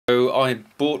So I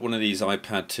bought one of these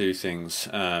iPad 2 things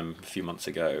a few months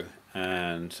ago,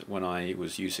 and when I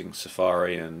was using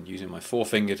Safari and using my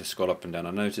forefinger to scroll up and down,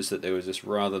 I noticed that there was this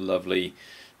rather lovely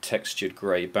textured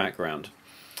grey background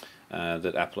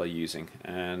that Apple are using,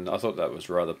 and I thought that was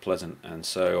rather pleasant, and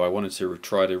so I wanted to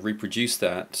try to reproduce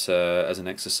that as an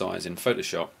exercise in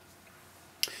Photoshop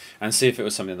and see if it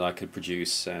was something that I could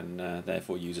produce and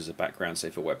therefore use as a background,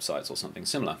 say for websites or something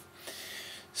similar.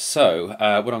 So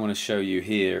what I'm going to show you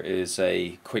here is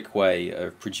a quick way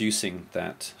of producing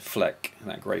that Fleck,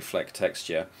 that grey Fleck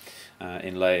texture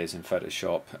in layers in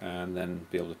Photoshop, and then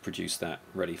be able to produce that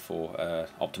ready for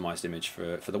optimized image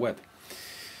for the web.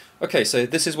 Okay, so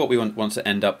this is what we want to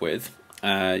end up with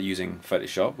using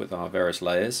Photoshop with our various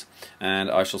layers, and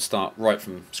I shall start right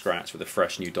from scratch with a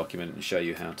fresh new document and show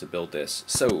you how to build this.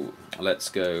 So let's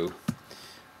go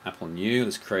Apple New,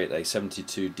 let's create a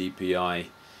 72 dpi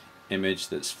image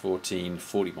that's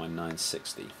 1440 by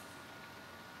 960.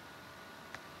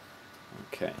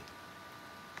 Okay,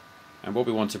 and what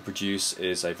we want to produce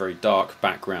is a very dark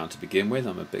background to begin with.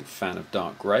 I'm a big fan of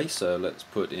dark grey, so let's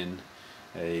put in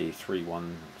a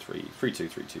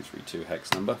 323232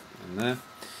 hex number in there,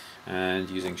 and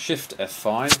using Shift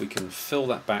F5 we can fill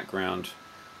that background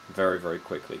very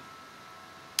quickly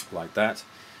like that.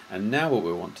 And now what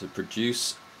we want to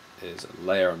produce is a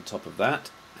layer on top of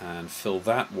that, and fill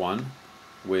that one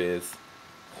with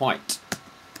white.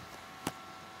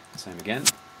 Same again,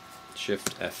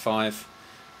 Shift F5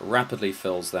 rapidly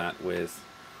fills that with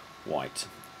white.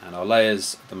 And our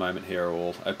layers at the moment here are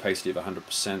all opacity of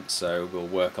 100%, so we'll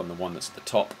work on the one that's at the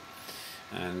top.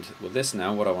 And with this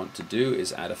now, what I want to do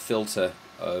is add a filter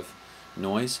of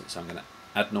noise, so I'm going to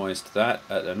add noise to that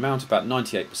at an amount about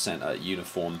 98%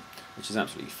 uniform, which is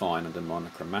absolutely fine under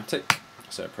monochromatic.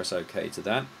 So press OK to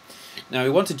that. Now we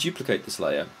want to duplicate this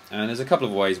layer, and there's a couple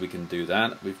of ways we can do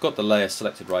that. We've got the layer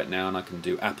selected right now, and I can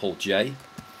do Apple J,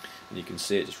 and you can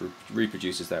see it just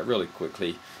reproduces that really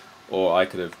quickly. Or I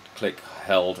could have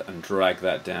held and drag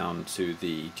that down to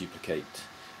the duplicate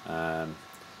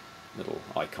little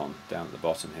icon down at the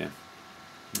bottom here.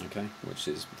 Okay, which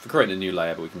is for creating a new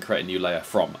layer, but we can create a new layer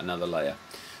from another layer.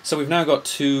 So we've now got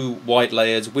two white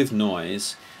layers with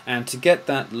noise. And to get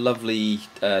that lovely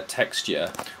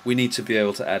texture, we need to be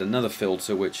able to add another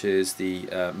filter, which is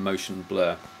the motion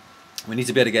blur. We need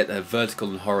to be able to get a vertical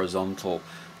and horizontal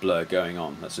blur going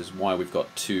on. That's just why we've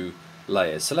got two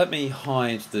layers. So let me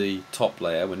hide the top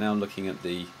layer. We're now looking at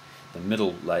the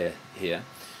middle layer here.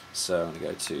 So I'm going to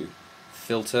go to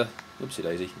Filter, whoopsie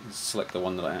daisy, select the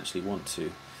one that I actually want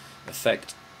to,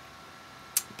 Effect,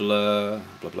 Blur,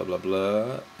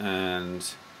 blur,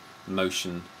 and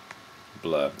Motion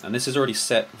blur, and this is already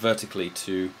set vertically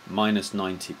to minus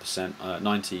 90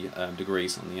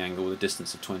 degrees on the angle with a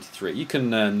distance of 23. You can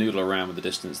noodle around with the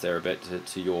distance there a bit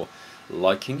to your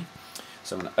liking.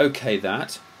 So I'm going to OK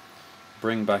that,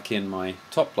 bring back in my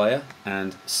top layer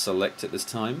and select it this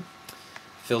time,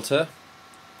 filter,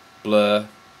 blur,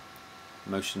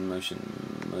 motion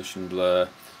blur,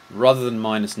 rather than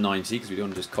minus 90, because we don't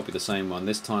want to just copy the same one.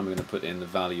 This time we're going to put in the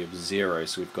value of 0,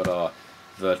 so we've got our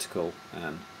vertical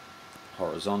and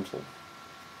horizontal.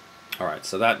 Alright,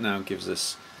 so that now gives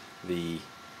us the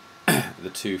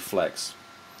two flecks.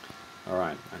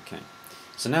 Alright, okay.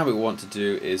 So now what we want to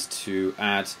do is to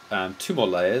add two more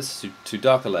layers, two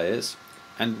darker layers,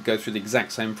 and go through the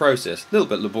exact same process. A little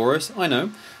bit laborious, I know,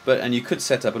 and you could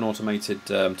set up an automated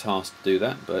task to do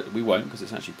that, but we won't because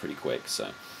it's actually pretty quick.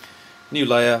 So, new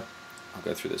layer. I'll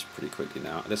go through this pretty quickly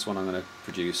now. This one I'm going to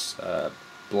produce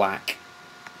black.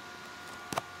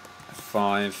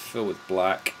 5, fill with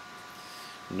black,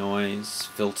 noise,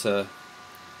 filter,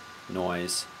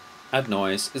 noise, add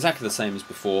noise, exactly the same as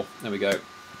before. There we go.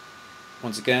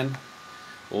 Once again,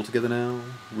 all together now,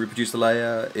 reproduce the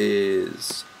layer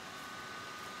is,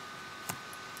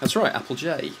 that's right, Apple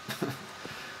J.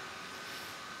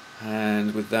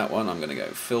 And with that one I'm going to go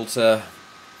filter,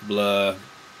 blur,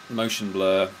 motion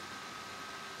blur.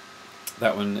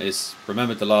 That one is,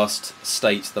 remembered the last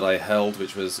state that I held,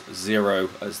 which was 0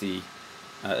 as the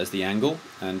angle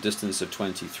and distance of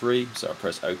 23, so I'll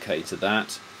press OK to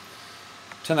that.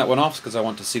 Turn that one off because I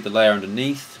want to see the layer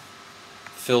underneath.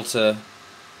 Filter,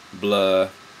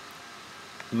 blur,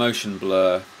 motion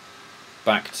blur,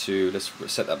 back to, let's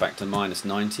set that back to minus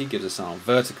 90, gives us our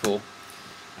vertical,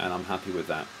 and I'm happy with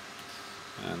that.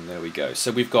 And there we go.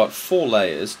 So we've got 4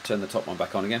 layers, turn the top one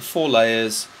back on again, 4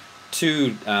 layers,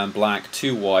 2 black,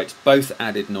 2 white, both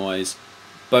added noise,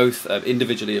 both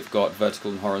individually have got vertical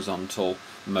and horizontal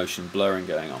motion blurring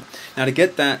going on. Now to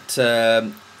get that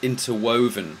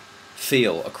interwoven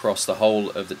feel across the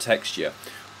whole of the texture,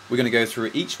 we're going to go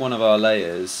through each one of our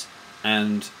layers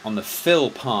and on the fill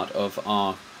part of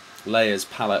our layers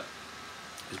palette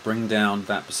is bring down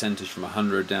that percentage from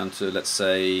 100 down to let's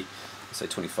say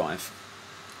 25.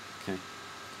 Okay.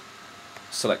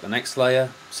 Select the next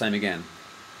layer, same again.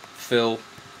 Fill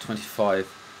 25%,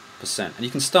 and you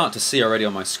can start to see already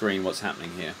on my screen what's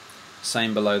happening here.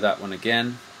 Same below that one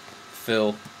again.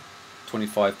 Fill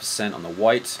 25% on the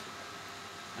white,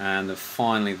 and then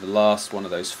finally the last one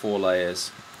of those 4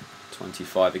 layers,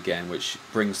 25 again, which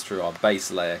brings through our base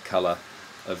layer color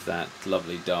of that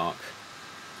lovely dark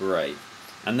grey.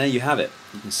 And there you have it.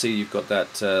 You can see you've got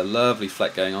that lovely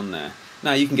Fleck going on there.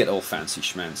 Now you can get all fancy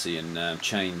schmancy and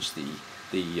change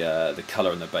the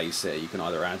color in the base here. You can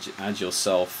either add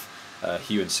yourself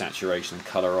hue and saturation and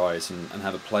colorize and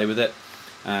have a play with it.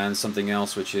 And something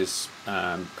else which is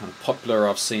kind of popular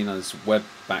I've seen as web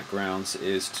backgrounds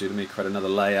is to, let me create another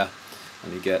layer,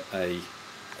 and you get a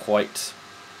white,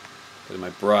 go to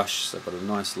my brush, so I've got a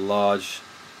nice large,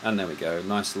 and there we go,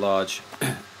 nice large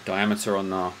diameter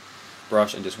on our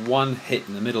brush, and just one hit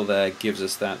in the middle there gives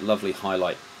us that lovely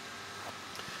highlight.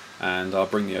 And I'll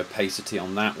bring the opacity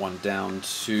on that one down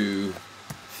to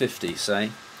 50, say,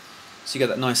 so you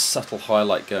get that nice subtle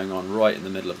highlight going on right in the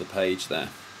middle of the page there.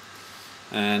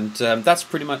 And that's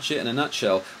pretty much it in a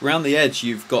nutshell. Around the edge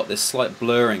you've got this slight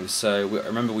blurring, so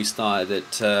remember we started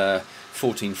at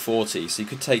 1440, so you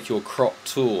could take your crop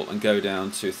tool and go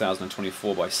down to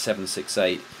 1024 by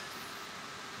 768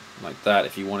 like that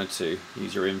if you wanted to.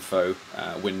 Use your info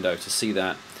window to see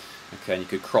that. Okay, and you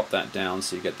could crop that down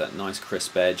so you get that nice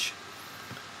crisp edge.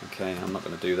 Okay, I'm not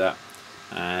going to do that.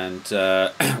 And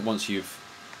once you've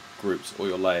grouped all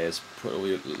your layers, put all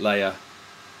your layer,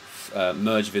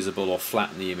 merge visible or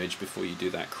flatten the image before you do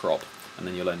that crop, and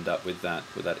then you'll end up with that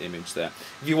image there.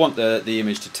 If you want the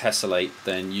image to tessellate,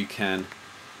 then you can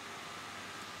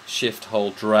shift,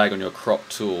 hold, drag on your crop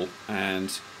tool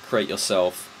and create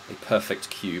yourself a perfect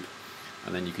cube,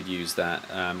 and then you could use that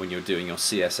when you're doing your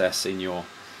CSS in your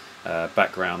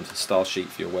background style sheet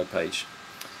for your web page.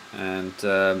 And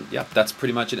yeah, that's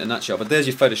pretty much it in a nutshell. But there's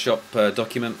your Photoshop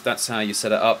document. That's how you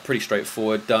set it up. Pretty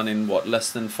straightforward, done in what,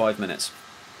 less than 5 minutes.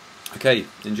 Okay,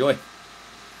 enjoy.